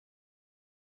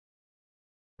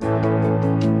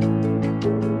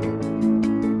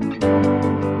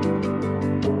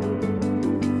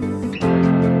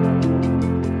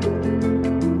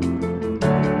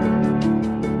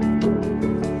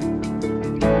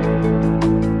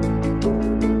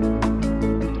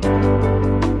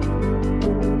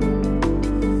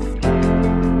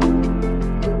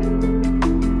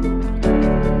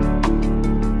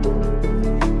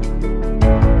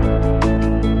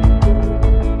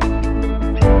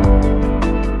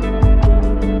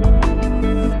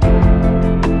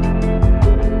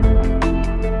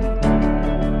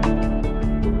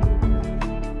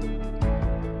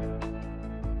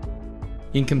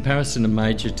In comparison to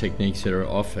major techniques that are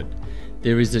offered,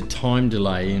 there is a time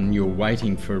delay and you're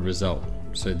waiting for a result.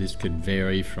 So this could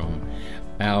vary from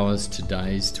hours to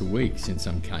days to weeks in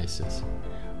some cases.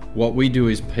 What we do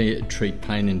is treat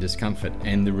pain and discomfort,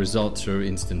 and the results are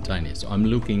instantaneous. I'm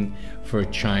looking for a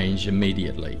change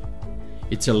immediately.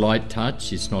 It's a light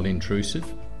touch, it's not intrusive.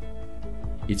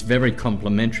 It's very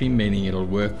complementary, meaning it'll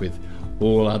work with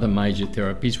all other major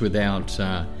therapies without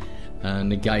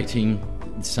negating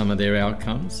some of their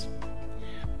outcomes.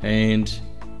 And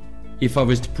if I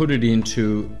was to put it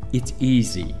into, it's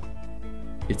easy.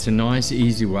 It's a nice,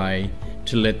 easy way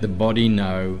to let the body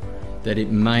know that it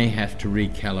may have to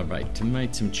recalibrate, to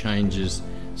make some changes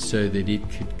so that it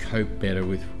could cope better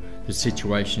with the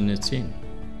situation it's in.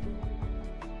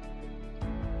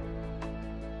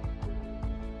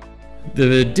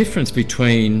 The difference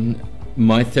between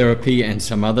my therapy and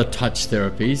some other touch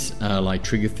therapies, like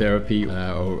trigger therapy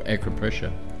or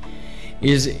acupressure,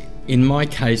 is in my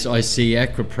case I see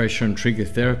acupressure and trigger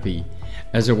therapy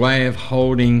as a way of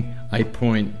holding a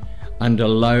point under a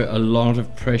lot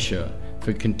of pressure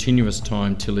for continuous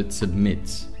time till it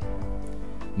submits.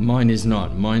 Mine is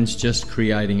not. Mine's just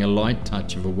creating a light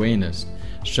touch of awareness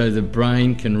so the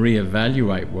brain can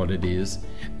reevaluate what it is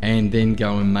and then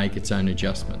go and make its own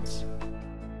adjustments.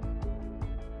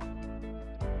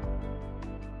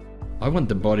 I want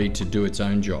the body to do its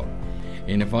own job,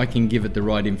 and if I can give it the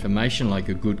right information like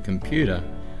a good computer,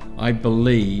 I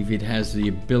believe it has the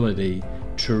ability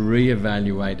to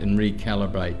reevaluate and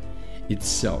recalibrate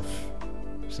itself.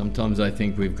 Sometimes I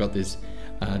think we've got this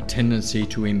tendency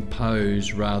to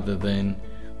impose rather than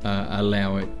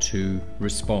allow it to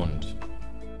respond.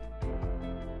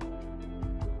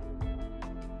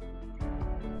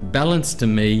 Balance to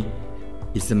me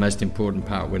is the most important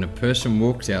part. When a person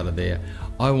walks out of there,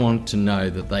 I want to know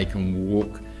that they can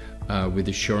walk with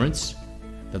assurance,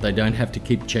 that they don't have to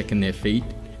keep checking their feet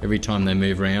every time they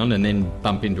move around and then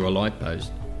bump into a light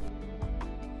post.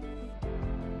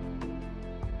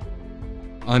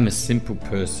 I'm a simple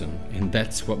person, and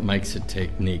that's what makes a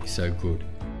technique so good.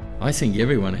 I think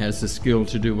everyone has the skill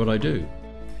to do what I do.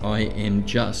 I am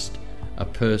just a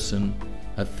person,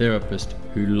 a therapist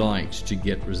who likes to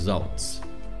get results.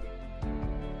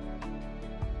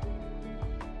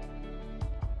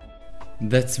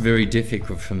 That's very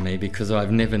difficult for me because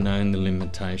I've never known the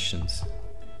limitations.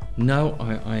 No,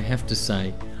 I have to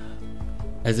say,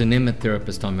 as an Emmett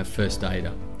therapist, I'm a first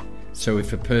aider. So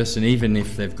if a person, even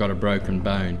if they've got a broken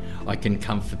bone, I can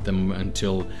comfort them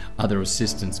until other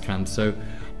assistance comes. So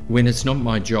when it's not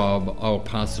my job, I'll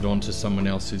pass it on to someone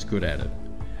else who's good at it.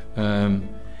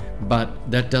 But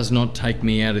that does not take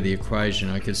me out of the equation.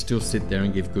 I can still sit there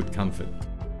and give good comfort.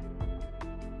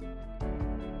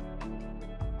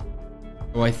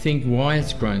 I think why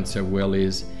it's grown so well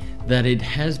is that it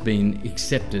has been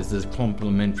accepted as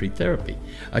complementary therapy.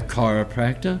 A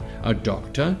chiropractor, a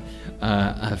doctor,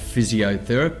 a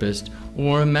physiotherapist,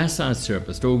 or a massage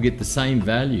therapist all get the same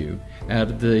value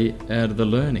out of the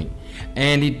learning.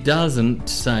 And it doesn't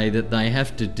say that they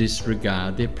have to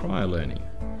disregard their prior learning.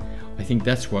 I think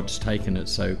that's what's taken it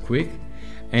so quick,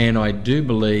 and I do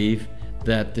believe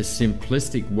that the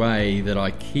simplistic way that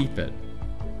I keep it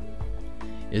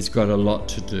has got a lot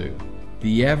to do.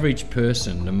 The average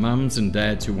person, the mums and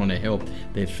dads who want to help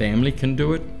their family can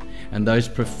do it, and those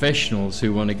professionals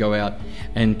who want to go out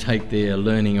and take their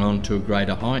learning on to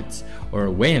greater heights or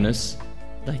awareness,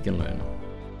 they can learn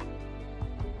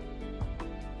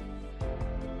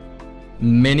it.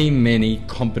 Many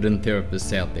competent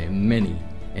therapists out there, many.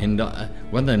 And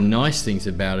one of the nice things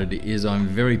about it is I'm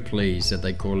very pleased that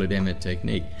they call it Emmett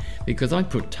technique, because I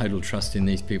put total trust in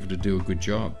these people to do a good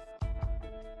job.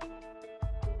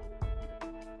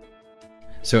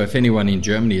 So if anyone in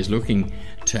Germany is looking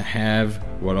to have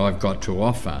what I've got to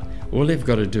offer, all they've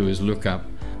got to do is look up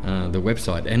the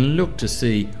website and look to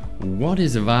see what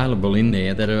is available in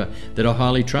there that are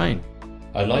highly trained.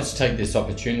 I'd like to take this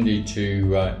opportunity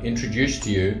to introduce to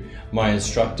you my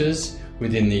instructors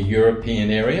within the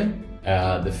European area.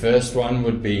 The first one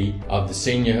would be of the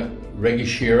senior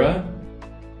Regishira,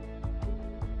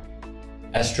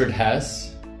 Astrid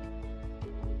Haas,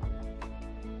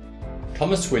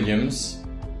 Thomas Williams,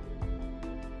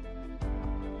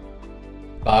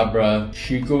 Barbara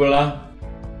Shigula,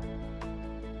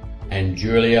 and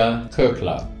Julia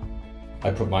Kirkler.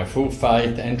 I put my full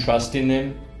faith and trust in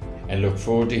them and look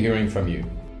forward to hearing from you.